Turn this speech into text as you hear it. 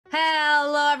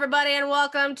Hello, everybody, and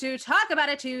welcome to Talk About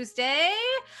It Tuesday.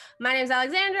 My name is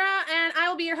Alexandra, and I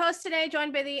will be your host today,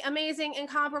 joined by the amazing,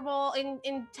 incomparable,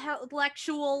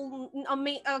 intellectual,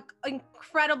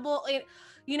 incredible,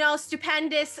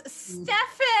 stupendous Stephan.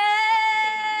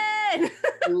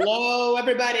 Hello,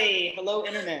 everybody. Hello,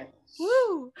 Internet.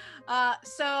 Woo!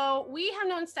 So we have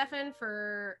known Stephan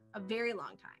for a very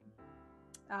long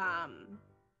time.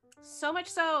 So much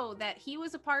so that he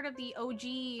was a part of the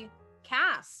OG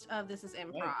cast of This Is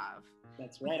Improv. Right.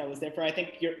 That's right. I was there for, I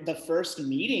think, the first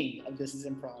meeting of This Is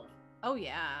Improv. Oh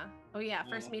yeah.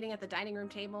 First meeting at the dining room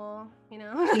table,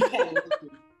 Yeah.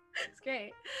 It's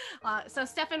great. So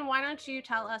Stephan, why don't you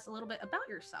tell us a little bit about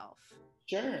yourself?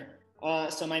 Sure.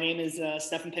 So my name is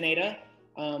Stephan Pineda.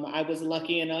 I was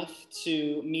lucky enough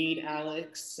to meet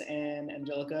Alex and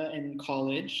Angelica in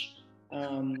college.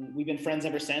 We've been friends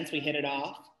ever since. We hit it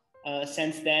off.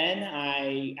 Since then,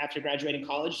 after graduating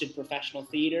college, did professional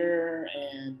theater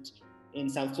and in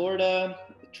South Florida,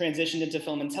 transitioned into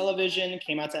film and television,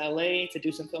 came out to LA to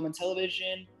do some film and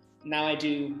television. Now I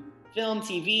do film,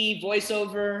 TV,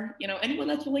 voiceover. Anyone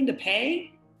that's willing to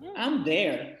pay, I'm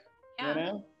there.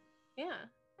 Yeah.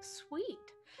 Sweet.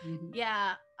 Mm-hmm.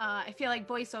 Yeah. I feel like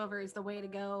voiceover is the way to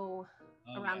go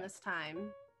around this time.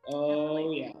 Oh,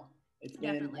 definitely. Yeah. It's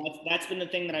been that's been the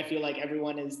thing that I feel like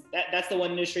everyone is that's the one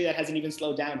industry that hasn't even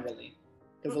slowed down really,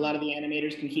 because a lot of the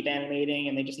animators can keep animating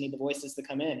and they just need the voices to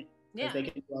come in because they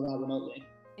can do all that remotely.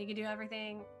 You can do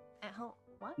everything at home.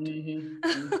 What?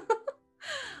 Mm-hmm.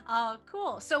 Oh,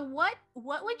 cool. So what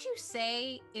would you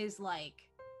say is like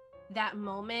that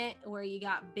moment where you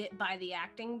got bit by the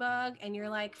acting bug and you're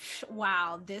like,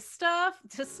 wow, this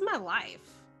is my life?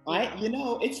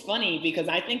 It's funny because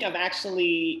I think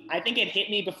it hit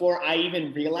me before I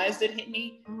even realized it hit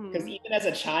me. Because even as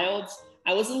a child,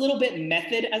 I was a little bit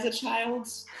method as a child.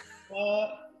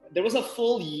 There was a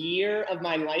full year of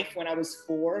my life when I was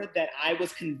 4 that I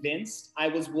was convinced I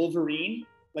was Wolverine,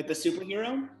 like the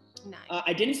superhero. Nice.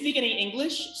 I didn't speak any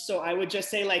English, so I would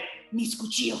just say like, mis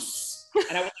cuchillos.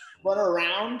 And I would run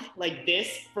around like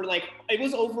this for it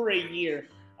was over a year.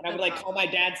 And I would call my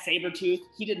dad Sabretooth.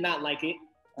 He did not like it.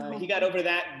 He got over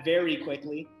that very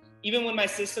quickly. Even when my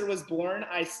sister was born,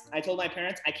 I told my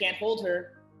parents, I can't hold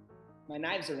her. My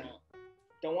knives are out.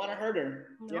 Don't want to hurt her.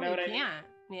 You know what I mean?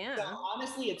 Yeah. So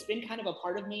honestly, it's been kind of a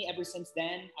part of me ever since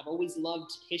then. I've always loved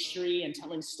history and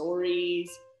telling stories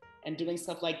and doing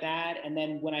stuff like that. And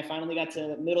then when I finally got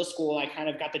to middle school, I kind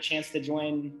of got the chance to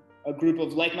join a group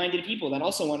of like-minded people that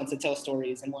also wanted to tell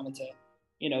stories and wanted to,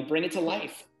 bring it to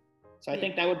life. So I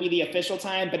think that would be the official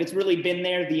time, but it's really been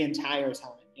there the entire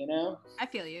time. I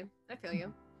feel you.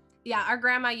 Yeah, our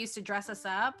grandma used to dress us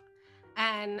up,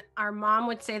 and our mom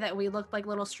would say that we looked like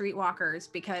little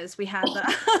streetwalkers because we had the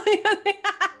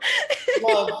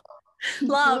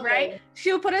love, right?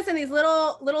 She would put us in these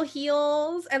little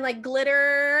heels and like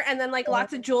glitter and then like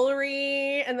lots of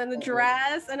jewelry and then the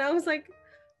dress, and I was like,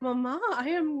 Mama, I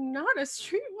am not a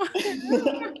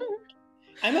streetwalker.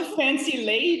 I'm a fancy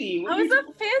lady. I was a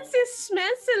fancy,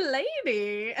 schmancy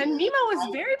lady, and Mima was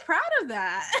very proud of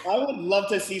that. I would love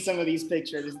to see some of these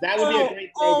pictures. That would be a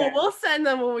great thing. We'll send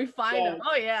them when we find them.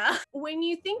 Oh, yeah. When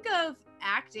you think of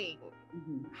acting,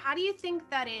 how do you think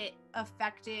that it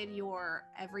affected your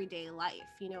everyday life,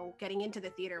 getting into the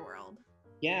theater world?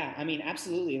 Yeah,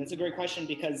 absolutely. That's a great question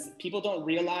because people don't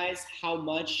realize how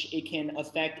much it can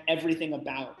affect everything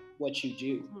about what you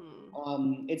do.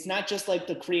 It's not just like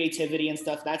the creativity and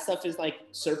stuff. That stuff is like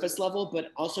surface level,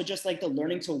 but also just like the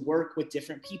learning to work with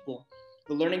different people,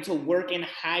 the learning to work in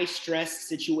high stress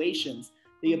situations,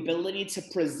 the ability to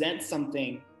present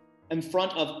something in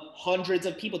front of hundreds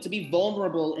of people, to be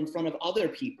vulnerable in front of other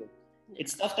people.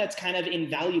 It's stuff that's kind of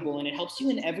invaluable and it helps you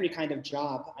in every kind of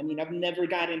job. I've never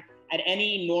gotten at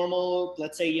any normal,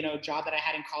 let's say, job that I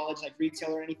had in college, like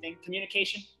retail or anything,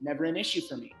 communication, never an issue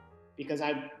for me. Because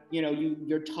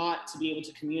you're taught to be able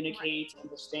to communicate, to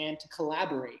understand, to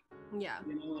collaborate. Yeah.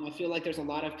 And I feel like there's a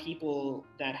lot of people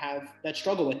that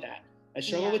struggle with that. I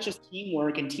struggle with just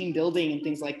teamwork and team building and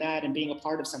things like that and being a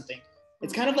part of something.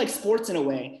 It's kind of like sports in a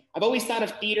way. I've always thought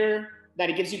of theater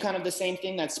that it gives you kind of the same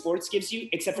thing that sports gives you,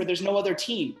 except for there's no other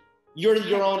team. You're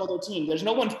your own other team. There's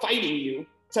no one fighting you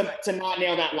to not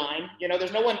nail that line.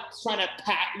 There's no one trying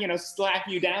to slap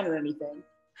you down or anything.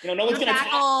 No one's gonna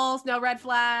tackles, no red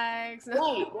flags.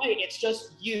 Right. It's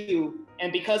just you,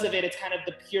 and because of it, it's kind of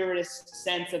the purest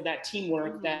sense of that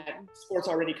teamwork that sports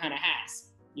already kind of has.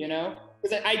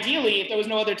 Because ideally, if there was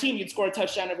no other team, you'd score a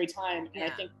touchdown every time. And I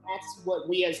think that's what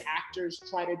we as actors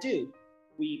try to do.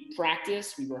 We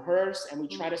practice, we rehearse, and we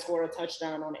try to score a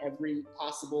touchdown on every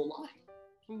possible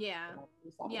line. Yeah.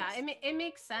 It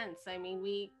makes sense.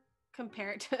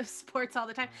 compare it to sports all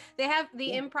the time. They have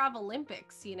the Improv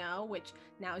Olympics, you know, which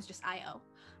now is just IO,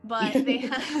 but they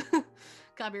have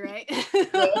copyright.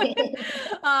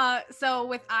 So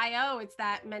with IO, it's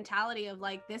that mentality of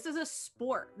like, this is a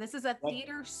sport. This is a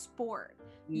theater sport.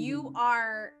 You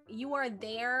are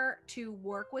there to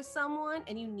work with someone,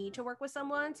 and you need to work with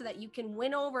someone so that you can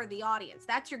win over the audience.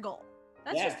 That's your goal.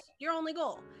 That's just your only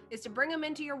goal, is to bring them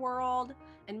into your world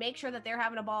and make sure that they're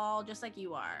having a ball just like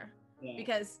you are. Yeah.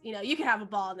 Because, you know, you can have a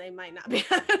ball and they might not be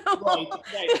having a ball.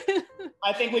 Right.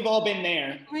 I think we've all been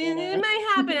there. I mean, it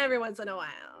might happen every once in a while.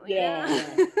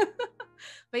 Yeah.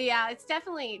 But yeah, it's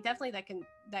definitely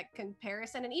that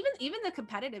comparison, and even the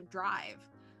competitive drive.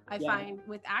 I find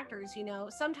with actors, you know,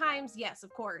 sometimes, yes, of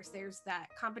course, there's that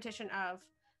competition of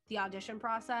the audition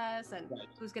process and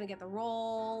who's going to get the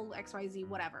role, XYZ,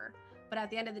 whatever. But at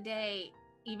the end of the day,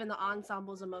 even the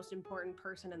ensemble is the most important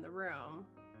person in the room.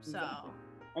 So,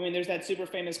 I mean, there's that super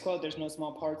famous quote, there's no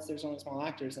small parts, there's only small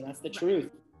actors. And that's the truth.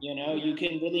 You know, you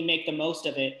can really make the most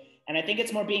of it. And I think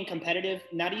it's more being competitive,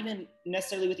 not even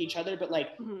necessarily with each other, but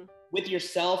like with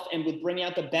yourself and with bringing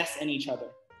out the best in each other.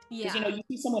 Because, you know, you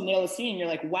see someone nail a scene, you're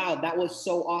like, wow, that was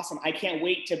so awesome. I can't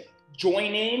wait to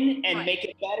join in and make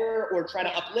it better or try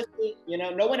to uplift it. You know,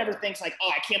 no one ever thinks like, oh,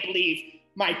 I can't believe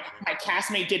my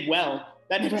castmate did well.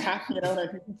 That never happened. You know what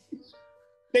I mean?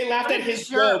 They laughed at his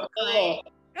joke. Oh.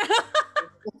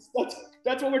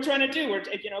 That's what we're trying to do. We're,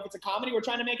 you know, if it's a comedy, we're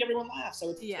trying to make everyone laugh.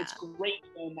 So it's great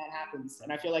when that happens.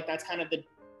 And I feel like that's kind of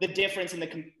the difference in the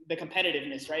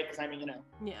competitiveness, right? Because I mean, you know,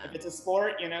 if it's a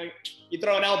sport, you know, you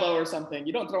throw an elbow or something.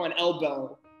 You don't throw an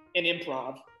elbow in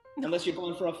improv unless you're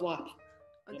going for a flop.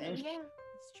 You know? Yeah,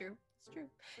 it's true. It's true.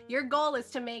 Your goal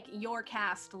is to make your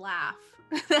cast laugh.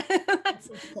 that's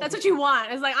what you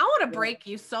want. It's like, I want to break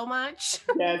you so much.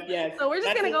 Yes. So we're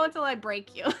just gonna go until I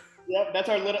break you. Yep, that's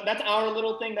our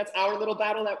little thing. That's our little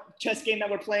battle, that chess game that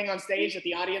we're playing on stage that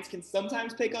the audience can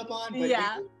sometimes pick up on, but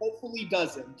hopefully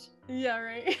doesn't. Yeah,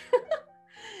 right.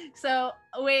 So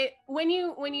wait, when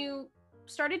you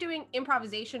started doing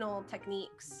improvisational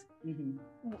techniques,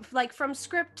 like from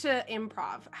script to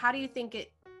improv, how do you think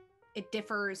it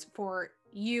differs for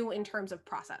you in terms of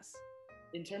process?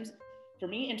 For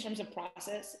me, in terms of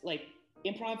process, like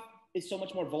improv is so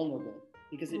much more vulnerable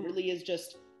because it really is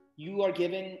just, you are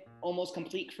given almost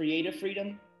complete creative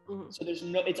freedom. So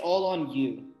it's all on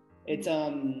you. It's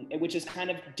which is kind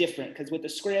of different, because with the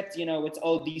script, you know, it's,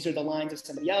 oh, these are the lines of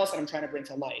somebody else that I'm trying to bring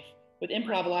to life. With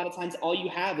improv, a lot of times all you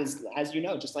have is, as you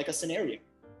know, just like a scenario.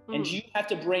 And you have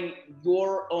to bring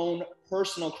your own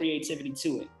personal creativity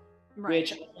to it,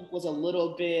 which I think was a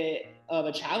little bit of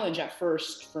a challenge at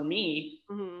first for me,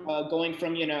 going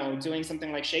from, you know, doing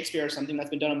something like Shakespeare or something that's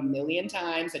been done a million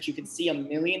times, that you can see a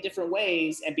million different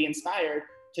ways and be inspired,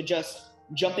 to just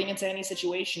jumping into any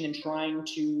situation and trying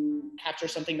to capture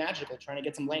something magical, trying to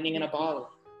get some lightning in a bottle.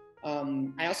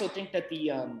 I also think that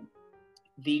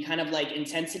the kind of like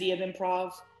intensity of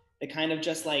improv, the kind of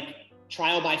just like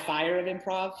trial by fire of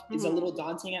improv is a little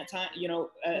daunting at times, you know,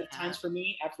 times for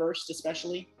me at first,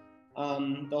 especially.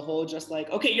 The whole just like,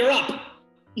 okay, you're up,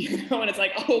 you know, and it's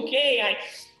like, okay,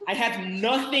 I have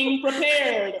nothing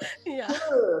prepared.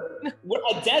 Sure. We're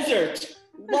a desert,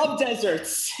 love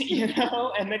deserts, you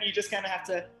know, and then you just kind of have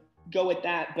to go with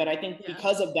that. But I think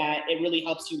because of that, it really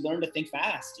helps you learn to think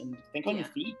fast and think on your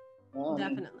feet.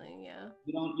 Definitely,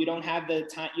 You don't have the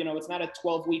time, you know, it's not a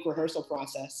 12-week rehearsal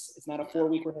process. It's not a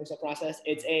 4-week rehearsal process.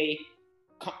 It's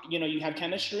you know, you have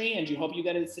chemistry and you hope you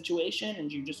get a situation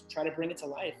and you just try to bring it to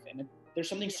life. And there's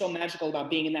something so magical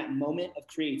about being in that moment of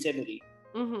creativity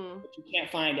that you can't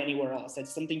find anywhere else.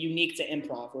 It's something unique to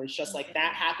improv, where it's just like,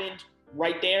 that happened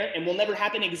right there and will never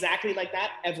happen exactly like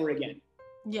that ever again.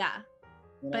 Yeah.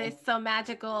 You know? But it's so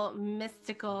magical,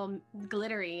 mystical,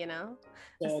 glittery, you know?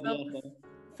 So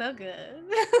good.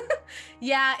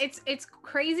 Yeah, it's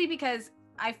crazy, because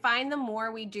I find the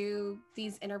more we do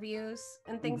these interviews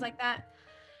and things like that,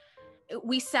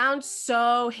 we sound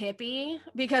so hippie,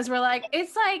 because we're like,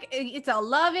 it's a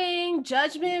loving,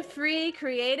 judgment-free,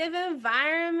 creative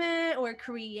environment. We're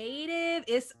creative.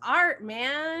 It's art,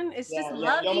 man. It's just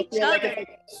love each other.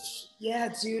 Like, yeah,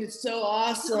 dude, it's so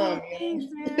awesome. Oh, thanks,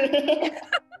 man.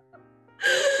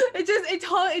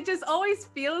 It just always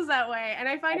feels that way, and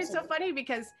I find it so funny,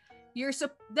 because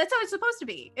that's how it's supposed to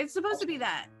be. It's supposed to be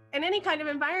that in any kind of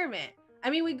environment. I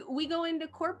mean, we go into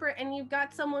corporate and you've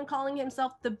got someone calling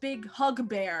himself the big hug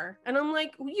bear, and I'm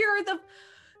like,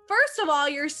 first of all,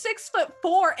 you're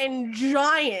 6'4" and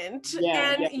giant,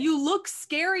 you look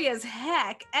scary as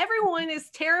heck. Everyone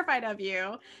is terrified of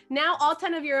you. Now all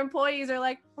 10 of your employees are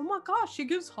like, oh my gosh, she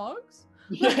gives hugs.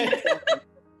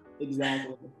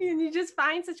 Exactly. And you just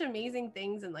find such amazing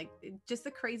things and like just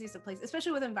the craziest of places,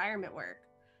 especially with environment work,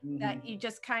 that you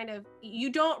just kind of, you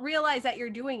don't realize that you're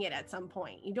doing it at some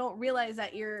point. You don't realize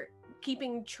that you're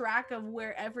keeping track of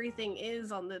where everything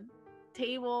is on the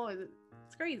table.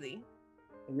 It's crazy.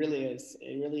 It really is.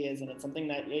 It really is. And it's something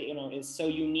that, you know, is so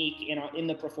unique in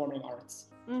the performing arts.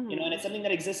 You know, and it's something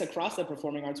that exists across the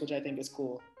performing arts, which I think is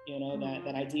cool. You know,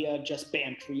 that idea of just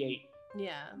bam, create.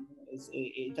 Yeah.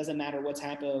 It doesn't matter what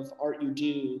type of art you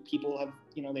do. People have,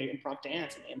 you know, they improv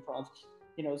dance and they improv,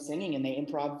 you know, singing, and they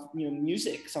improv, you know,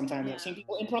 music sometimes. I've seen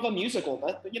people improv a musical,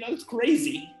 but, you know, it's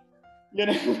crazy. You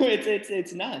know,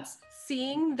 it's nuts.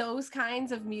 Seeing those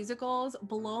kinds of musicals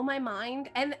blow my mind.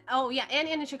 And and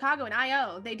in Chicago in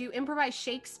IO, they do improvised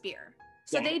Shakespeare.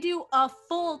 So they do a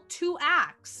full 2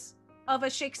 acts of a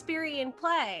Shakespearean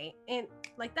play and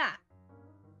like that.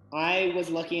 I was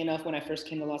lucky enough when I first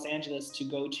came to Los Angeles to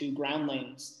go to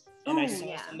Groundlings, and I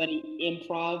saw somebody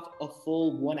improv a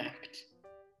full 1 act,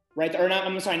 right? Or not,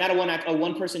 I'm sorry, not a 1 act, a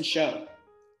 1-person show.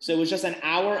 So it was just an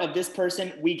hour of this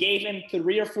person. We gave him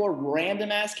 3 or 4 random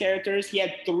ass characters. He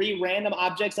had 3 random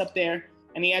objects up there,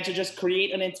 and he had to just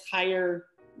create an entire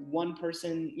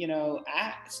 1-person, you know,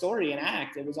 story and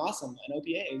act. It was awesome. An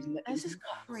OPA. That's just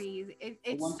crazy.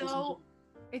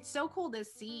 It's so cool to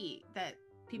see that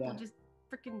people just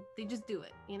freaking, they just do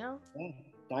it, you know? Yeah,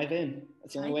 dive in.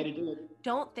 That's the only way to do it.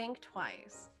 Don't think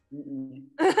twice.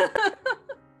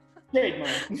 Trademark.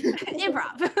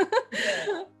 Improv.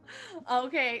 Yeah.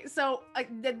 Okay, so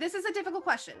this is a difficult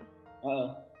question.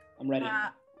 I'm ready.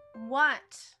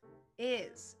 What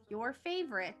is your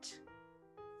favorite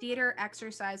theater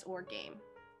exercise or game?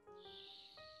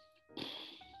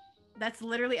 That's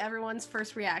literally everyone's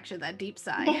first reaction, that deep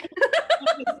sigh. You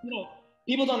know,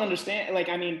 people don't understand. Like,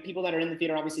 I mean, people that are in the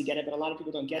theater obviously get it, but a lot of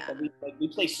people don't get that we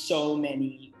play so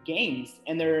many games,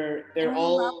 and they're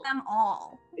all, love them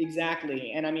all.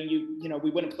 Exactly. And I mean, you know, we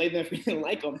wouldn't play them if we didn't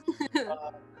like them.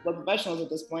 We're professionals at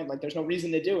this point. Like, there's no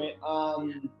reason to do it.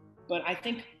 But I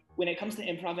think when it comes to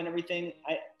improv and everything,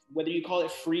 whether you call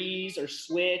it freeze or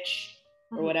switch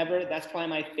or whatever, that's probably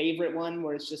my favorite one,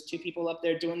 where it's just 2 people up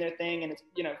there doing their thing, and it's,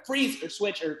 you know, freeze or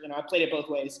switch, or, you know, I played it both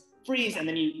ways. Freeze, and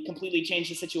then you completely change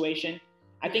the situation.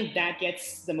 I think that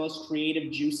gets the most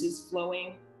creative juices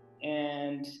flowing,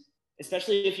 and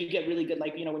especially if you get really good,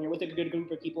 like, you know, when you're with a good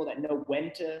group of people that know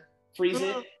when to freeze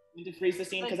it, when to freeze the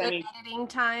scene, because I mean, editing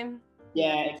time.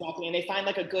 Yeah, exactly, and they find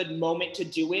like a good moment to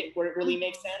do it where it really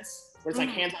makes sense, where it's like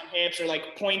hands on hips or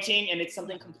like pointing, and it's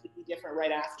something completely different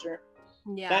right after.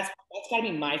 Yeah, that's gotta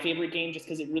be my favorite game, just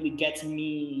because it really gets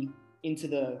me into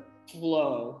the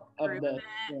flow of another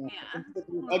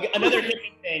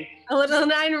hippie thing. A little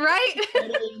 9, right?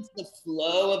 Into the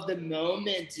flow of the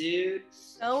moment, dude.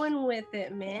 Going with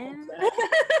it, man.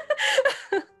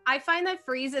 I find that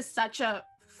Freeze is such a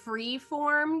free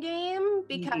form game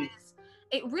because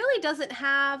it really doesn't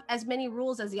have as many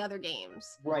rules as the other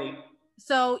games. Right.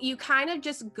 So you kind of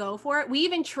just go for it. We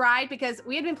even tried, because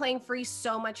we had been playing Freeze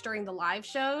so much during the live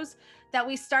shows, that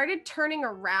we started turning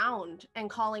around and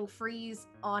calling Freeze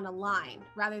on a line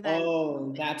rather than.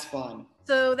 Oh, that's fun.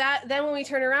 So then when we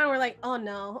turn around, we're like, oh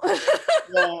no.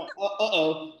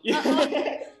 Yeah.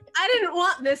 I didn't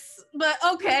want this, but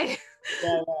okay.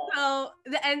 Yeah. So,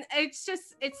 and it's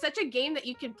such a game that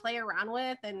you can play around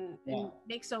with and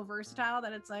make so versatile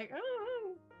that it's like,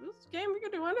 oh, this game, we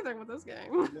can do anything with this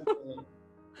game.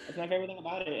 That's my favorite thing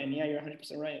about it. And yeah, you're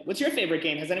 100% right. What's your favorite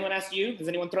game? Has anyone asked you? Has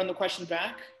anyone thrown the question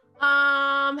back?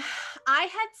 I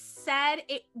had said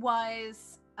it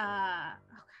was,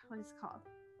 what is it called?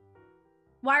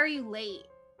 Why Are You Late?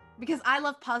 Because I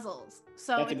love puzzles.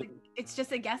 So it's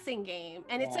just a guessing game.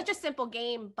 And it's such a simple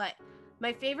game, but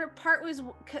my favorite part was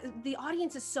the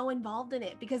audience is so involved in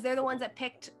it because they're the ones that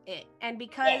picked it. And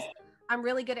because I'm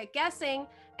really good at guessing,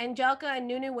 Angelica and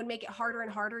Nunu would make it harder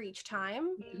and harder each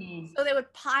time. So they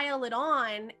would pile it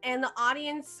on, and the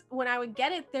audience, when I would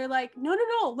get it, they're like, no,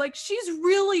 like, she's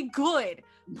really good.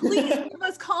 Please give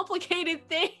us complicated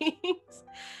things.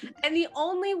 And the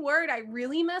only word I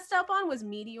really messed up on was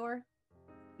meteor.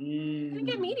 I didn't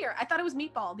get meteor. I thought it was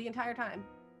meatball the entire time.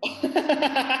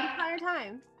 I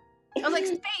was like,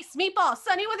 space, meatball,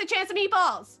 Sunny with a chance of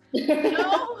meatballs. You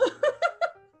know?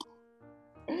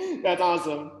 That's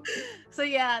awesome. So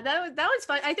yeah, that was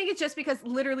fun. I think it's just because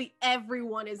literally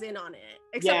everyone is in on it.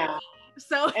 Except me.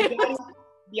 So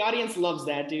the audience loves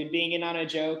that, dude. Being in on a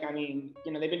joke. I mean,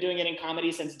 you know, they've been doing it in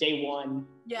comedy since day one.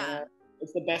 Yeah. You know?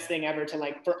 It's the best thing ever to,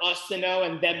 like, for us to know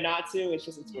and them not to. It's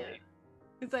great.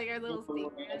 It's like our little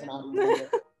secret.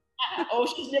 Oh,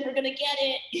 she's never gonna get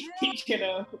it. You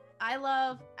know. I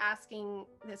love asking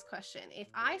this question. If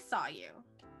I saw you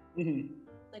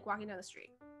like walking down the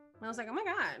street. And I was like, oh my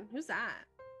God, who's that?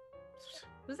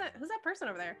 Who's that person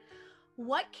over there?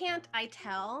 What can't I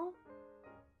tell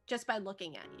just by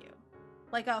looking at you?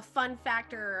 Like a fun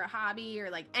fact or a hobby or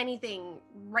like anything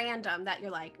random that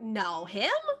you're like, no,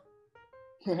 him?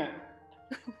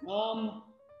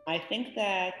 I think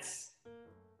that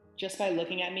just by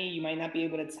looking at me, you might not be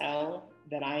able to tell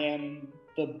that I am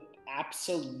the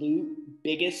absolute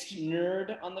biggest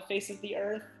nerd on the face of the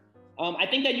earth. I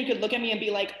think that you could look at me and be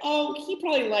like, oh, he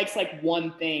probably likes like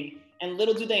one thing. And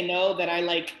little do they know that I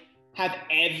like have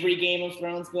every Game of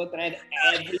Thrones book, that I have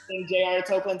everything J.R.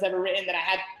 Tolkien's ever written, that I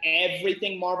have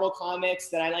everything Marvel Comics,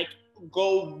 that I like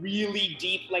go really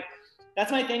deep. Like,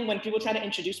 that's my thing. When people try to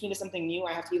introduce me to something new,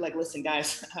 I have to be like, listen,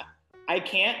 guys, I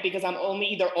can't, because I'm only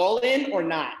either all in or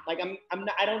not. Like, I'm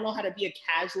not, I don't know how to be a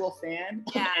casual fan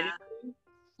of anything.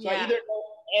 So I either know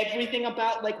everything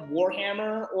about like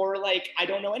Warhammer or like I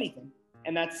don't know anything.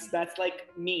 And that's like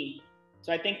me.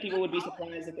 So I think people would be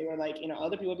surprised if they were like,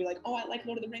 other people would be like, oh, I like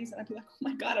Lord of the Rings. And I'd be like, oh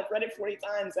my God, I've read it 40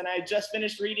 times. And I just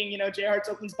finished reading, J.R.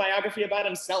 Tolkien's biography about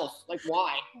himself. Like,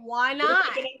 why? Why not?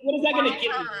 What is that going to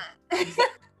give me?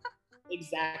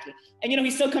 Exactly. And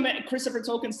he's still Christopher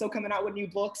Tolkien's still coming out with new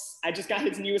books. I just got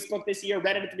his newest book this year,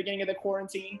 read it at the beginning of the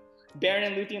quarantine. Baron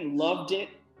and Luthien loved it,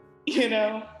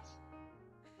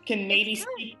 can maybe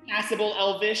speak passable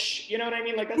Elvish, you know what I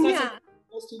mean? Like, that's not something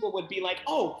most people would be like,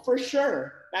 oh, for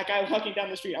sure, that guy walking down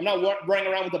the street. I'm not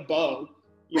running around with a bow,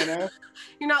 You're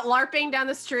not LARPing down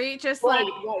the street, just right,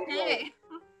 like, hey. Right.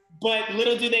 But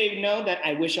little do they know that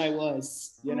I wish I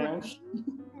was,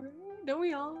 Don't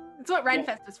we all? It's what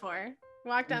Renfest is for.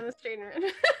 Walk down the street and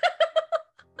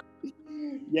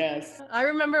Yes. I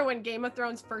remember when Game of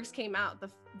Thrones first came out,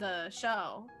 the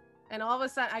show. And all of a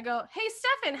sudden I go, hey,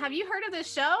 Stephan, have you heard of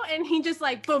this show? And he just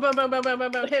like, boom, boom, boom, boom, boom,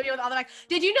 boom, boom, hit me with all the facts.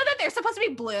 Did you know that they're supposed to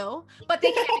be blue, but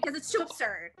they can't because it's too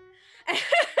absurd?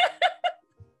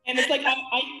 And it's like,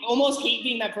 I almost hate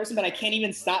being that person, but I can't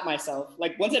even stop myself.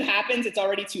 Like, once it happens, it's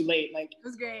already too late. Like, it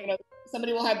was great.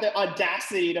 Somebody will have the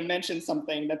audacity to mention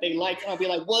something that they like, and I'll be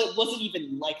like, well, it wasn't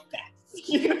even like that.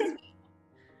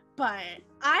 But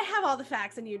I have all the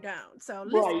facts and you don't. So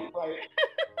listen. Right.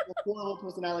 The horrible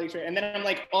personality trait. And then I'm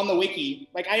like on the wiki.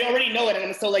 Like, I already know it, and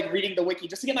I'm still like reading the wiki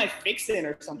just to get my fix in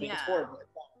or something. Yeah. It's horrible. It's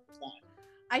not.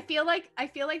 I feel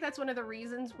like that's one of the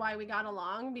reasons why we got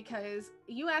along, because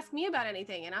you ask me about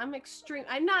anything and I'm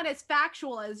not as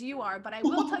factual as you are, but I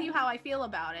will tell you how I feel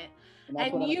about it.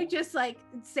 And you just like,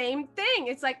 same thing.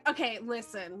 It's like, okay,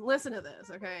 listen to this,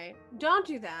 okay? Don't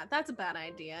do that. That's a bad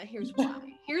idea. Here's why.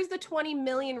 Here's the 20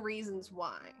 million reasons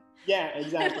why. Yeah,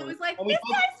 exactly. It was like, this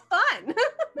guy's fun.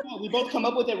 We both come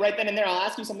up with it right then and there. I'll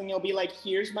ask you something, you'll be like,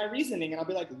 here's my reasoning. And I'll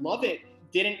be like, love it.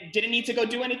 Didn't need to go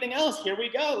do anything else. Here we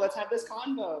go. Let's have this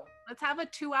convo. Let's have a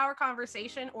 2-hour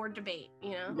conversation or debate,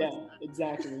 Yeah,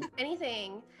 exactly.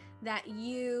 Anything that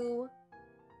you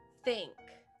think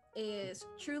is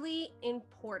truly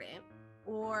important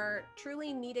or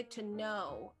truly needed to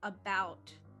know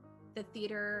about the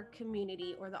theater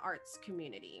community or the arts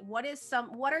community? What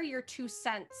are your 2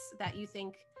 cents that you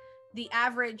think the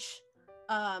average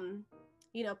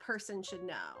person should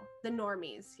know, the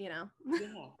normies? Yeah,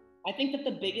 I think that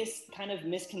the biggest kind of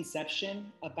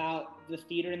misconception about the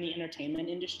theater and the entertainment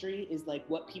industry is like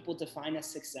what people define as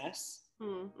success.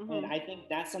 Mm-hmm. And I think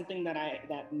that's something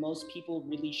that most people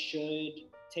really should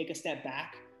take a step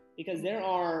back, because there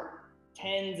are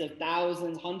tens of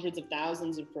thousands, hundreds of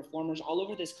thousands of performers all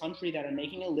over this country that are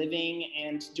making a living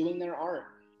and doing their art.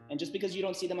 And just because you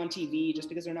don't see them on TV, just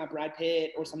because they're not Brad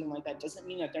Pitt or something like that, doesn't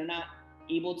mean that they're not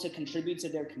able to contribute to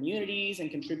their communities and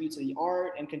contribute to the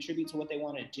art and contribute to what they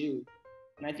want to do.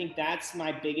 And I think that's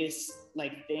my biggest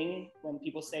thing when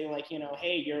people say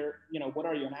hey, you're, what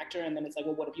are you, an actor? And then it's like,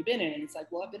 well, what have you been in? And it's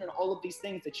like, well, I've been in all of these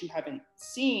things that you haven't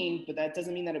seen, but that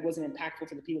doesn't mean that it wasn't impactful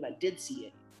for the people that did see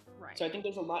it. Right. So I think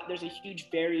there's a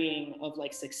huge varying of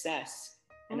success.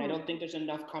 And I don't think there's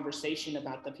enough conversation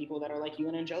about the people that are like you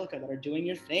and Angelica that are doing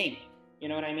your thing. You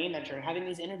know what I mean? That you're having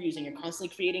these interviews and you're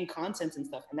constantly creating content and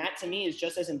stuff. And that to me is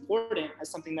just as important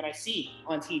as something that I see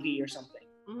on TV or something.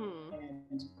 Mm-hmm.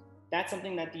 And that's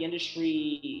something that the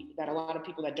industry, that a lot of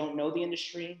people that don't know the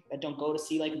industry, that don't go to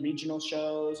see regional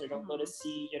shows or don't go to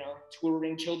see,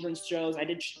 touring children's shows. I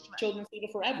did children's theater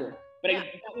forever, but I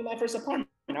got me my first apartment.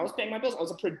 I was paying my bills. I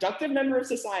was a productive member of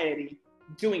society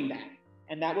doing that.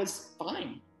 And that was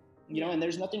fine, and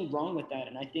there's nothing wrong with that.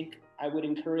 And I think I would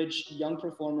encourage young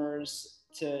performers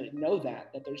to know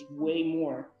that there's way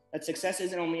more, that success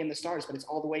isn't only in the stars, but it's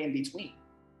all the way in between.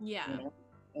 Yeah.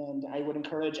 And I would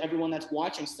encourage everyone that's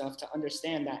watching stuff to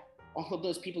understand that all of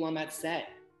those people on that set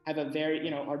have a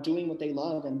very, are doing what they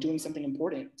love and doing something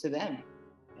important to them.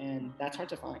 and that's hard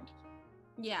to find.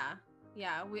 Yeah.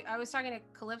 I was talking to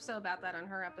Calypso about that on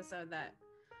her episode, that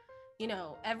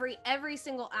every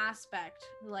single aspect,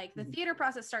 like the theater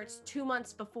process starts 2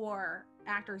 months before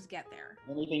actors get there.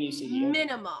 Anything you see,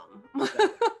 minimum.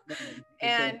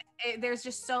 And there's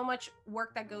just so much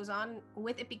work that goes on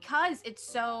with it, because it's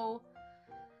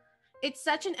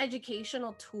such an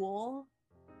educational tool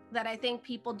that I think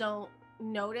people don't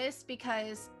notice,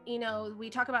 because we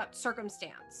talk about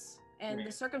circumstance and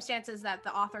the circumstances that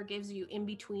the author gives you in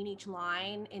between each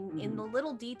line, in the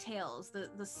little details,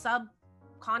 the sub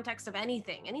context of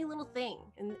anything, any little thing,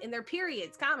 in their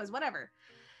periods, commas, whatever.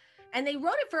 And they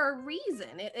wrote it for a reason.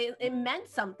 It meant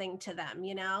something to them,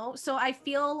 So I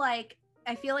feel like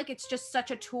it's just such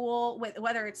a tool, with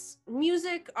whether it's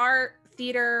music, art,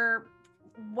 theater,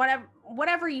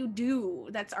 whatever you do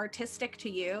that's artistic to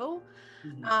you.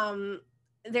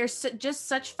 There's just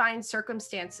such fine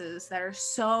circumstances that are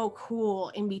so cool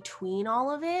in between all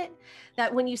of it,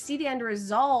 that when you see the end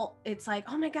result, it's like,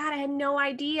 oh my God, I had no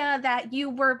idea that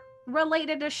you were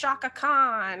related to Shaka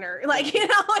Khan, or like,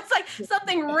 it's like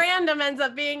something random ends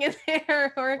up being in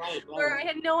there, or I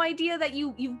had no idea that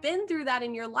you've been through that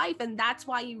in your life, and that's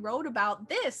why you wrote about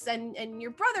this, and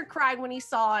your brother cried when he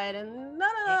saw it, and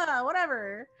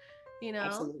whatever,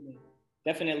 Absolutely.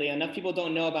 Definitely. Enough people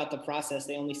don't know about the process.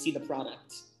 They only see the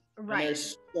product. Right. And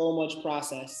there's so much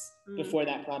process before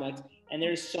that product. And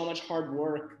there's so much hard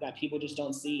work that people just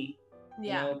don't see.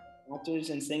 Yeah.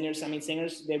 Actors and singers,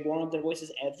 singers, they warm up their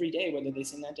voices every day, whether they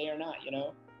sing that day or not,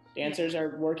 Dancers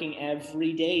are working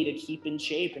every day to keep in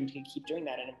shape and to keep doing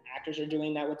that. And actors are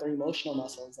doing that with their emotional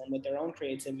muscles and with their own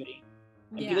creativity.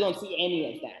 And people don't see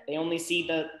any of that. They only see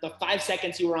the 5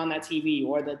 seconds you were on that TV,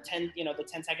 or the 10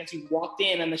 seconds you walked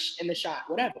in the shot,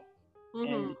 whatever.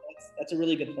 And that's a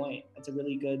really good point. That's a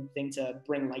really good thing to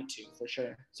bring light to, for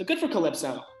sure. So good for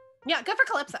Calypso. Yeah, good for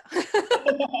Calypso.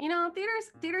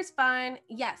 Theater's fun.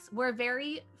 Yes, we're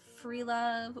very free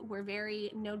love. We're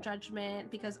very no judgment,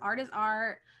 because art is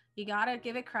art. You gotta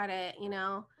give it credit,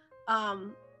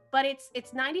 But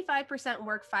it's 95%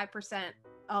 work, 5%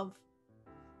 of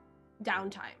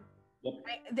downtime.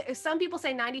 Yep. Some people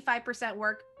say 95%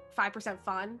 work, 5%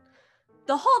 fun.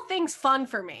 The whole thing's fun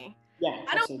for me. Yeah,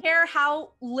 I don't care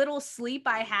how little sleep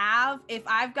I have, if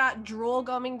I've got drool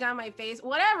going down my face,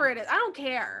 whatever it is, I don't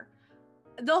care.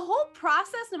 The whole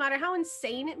process, no matter how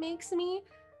insane it makes me,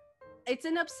 it's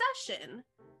an obsession.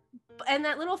 And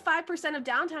that little 5% of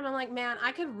downtime, I'm like, man,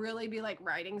 I could really be like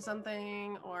writing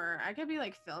something, or I could be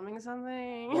like filming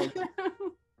something. Right.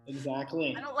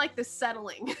 Exactly. I don't like this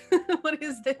settling. What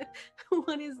is this?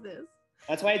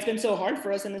 That's why it's been so hard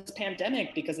for us in this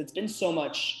pandemic, because it's been so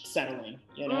much settling,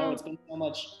 It's been so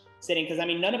much sitting, because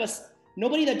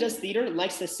nobody that does theater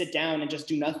likes to sit down and just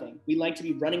do nothing. We like to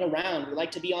be running around. We like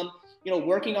to be on,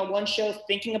 working on one show,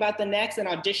 thinking about the next, and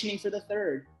auditioning for the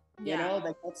third.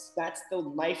 That's the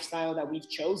lifestyle that we've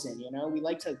chosen. We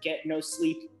like to get no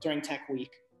sleep during tech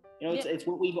week. It's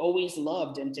what we've always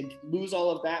loved, and to lose all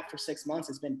of that for 6 months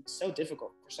has been so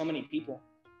difficult for so many people.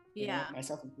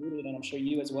 Myself included, and I'm sure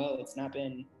you as well. It's not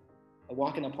been a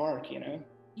walk in the park,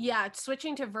 Yeah,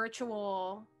 switching to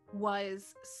virtual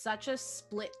was such a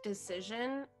split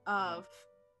decision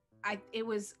it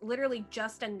was literally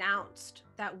just announced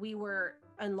that we were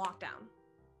in lockdown.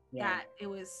 Yeah. That it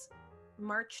was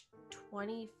March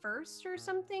 21st or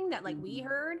something that we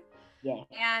heard. Yeah.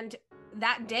 And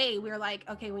that day we were like,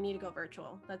 okay, we need to go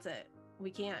virtual. That's it. We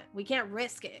can't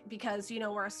risk it, because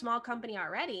we're a small company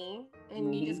already,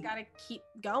 and you just got to keep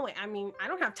going. I mean, I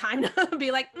don't have time to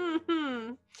be like,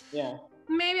 yeah,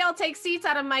 maybe I'll take seats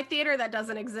out of my theater that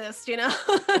doesn't exist,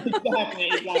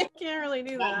 Exactly. I can't really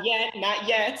do that. Not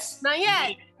yet.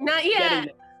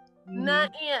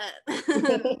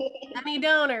 Any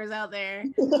donors out there?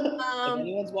 If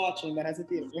anyone's watching that has a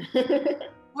theater.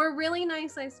 We're really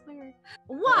nice, I swear.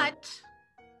 What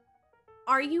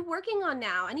are you working on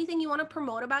now? Anything you want to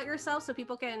promote about yourself so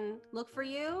people can look for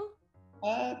you?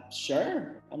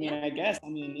 Sure. I mean, I guess. I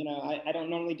mean, I don't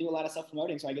normally do a lot of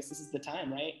self-promoting, so I guess this is the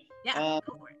time, right? Yeah.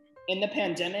 Go for it. In the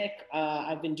pandemic,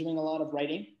 I've been doing a lot of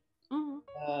writing.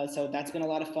 So that's been a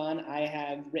lot of fun. I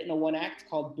have written a one act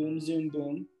called Boom Zoom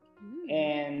Boom.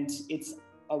 And it's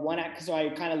a one act, so I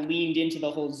kind of leaned into the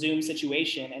whole Zoom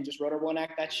situation and just wrote a one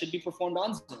act that should be performed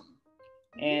on Zoom.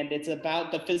 And it's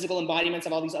about the physical embodiments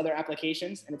of all these other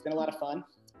applications, and it's been a lot of fun.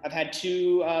 I've had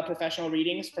 2 professional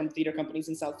readings from theater companies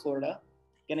in South Florida,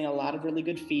 getting a lot of really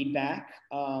good feedback.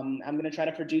 I'm going to try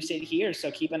to produce it here,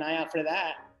 so keep an eye out for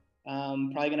that.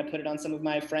 Probably going to put it on some of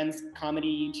my friends'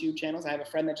 comedy YouTube channels. I have a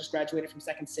friend that just graduated from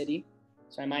Second City,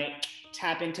 so I might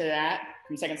tap into that,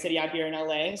 from Second City out here in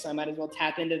LA, so I might as well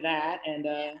tap into that and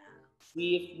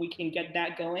see if we can get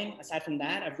that going. Aside from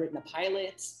that, I've written a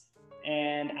pilot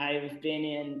and I've been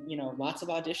in, you know, lots of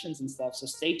auditions and stuff. So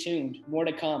stay tuned. More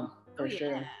to come for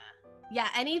sure. Yeah,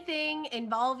 anything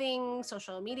involving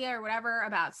social media or whatever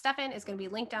about Stephan is going to be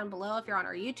linked down below if you're on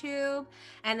our YouTube.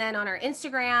 And then on our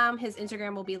Instagram, his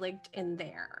Instagram will be linked in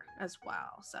there as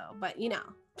well. So, but you know,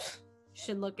 you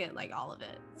should look at like all of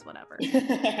it. It's whatever.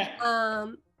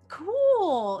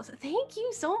 Cool. So thank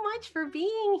you so much for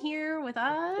being here with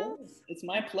us. It's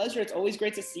my pleasure. It's always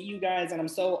great to see you guys. And I'm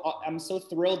so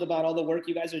thrilled about all the work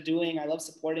you guys are doing. I love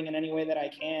supporting in any way that I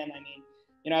can. I mean,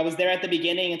 you know, I was there at the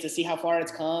beginning, and to see how far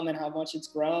it's come and how much it's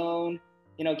grown,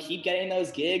 you know, keep getting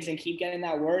those gigs and keep getting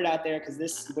that word out there,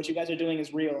 because what you guys are doing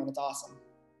is real and it's awesome.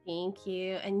 Thank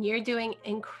you. And you're doing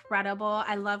incredible.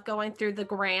 I love going through the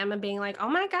gram and being like, oh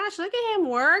my gosh, look at him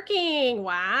working.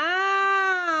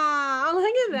 Wow. Look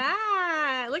at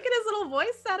that. Look at his little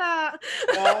voice setup.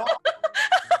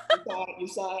 You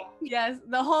saw it. Yes,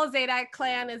 the whole Zadak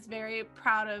clan is very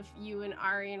proud of you and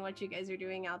Ari and what you guys are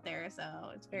doing out there. So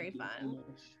it's very fun.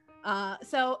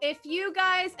 So if you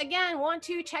guys, again, want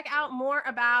to check out more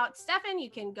about Stephan, you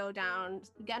can go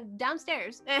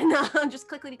downstairs and just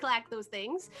clickety-clack those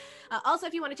things. Also,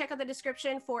 if you want to check out the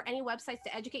description for any websites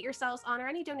to educate yourselves on or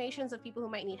any donations of people who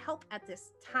might need help at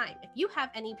this time. If you have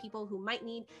any people who might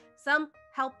need some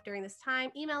help during this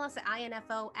time, email us at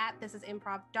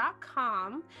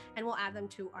info@thisisimprov.com and we'll add them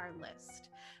to our list.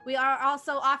 We are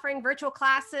also offering virtual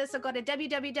classes, so go to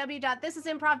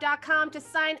www.thisisimprov.com to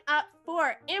sign up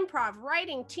for improv,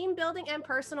 writing, team building, and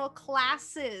personal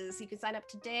classes. You can sign up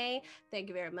today. Thank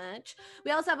you very much.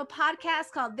 We also have a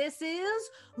podcast called This Is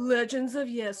Legends of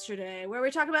Yesterday, where we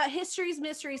talk about histories,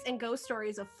 mysteries, and ghost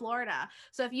stories of Florida.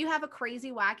 So if you have a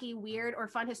crazy, wacky, weird, or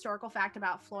fun historical fact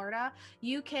about Florida,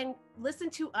 you can listen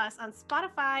to us on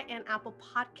Spotify and Apple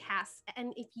Podcasts.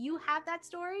 And if you have that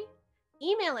story,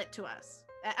 email it to us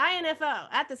at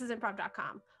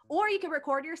info@thisisimprov.com, or you can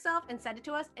record yourself and send it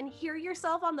to us and hear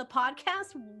yourself on the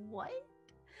podcast. What?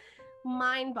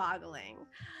 Mind-boggling.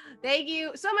 Thank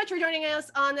you so much for joining us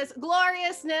on this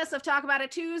gloriousness of Talk About It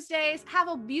Tuesdays. Have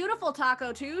a beautiful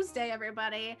Taco Tuesday,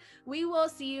 everybody. We will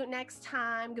see you next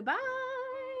time. Goodbye.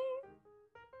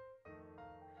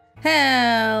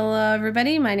 Hello,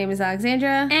 everybody. My name is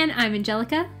Alexandra. And I'm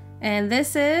Angelica. And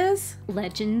this is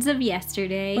Legends of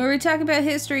Yesterday, where we talk about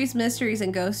histories, mysteries,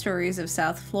 and ghost stories of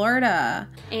South Florida.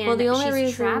 And well, the only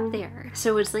she's trapped there,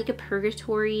 so it's like a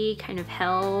purgatory, kind of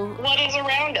hell. What is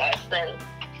around us, then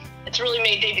it's really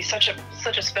made Davie such a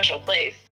special place.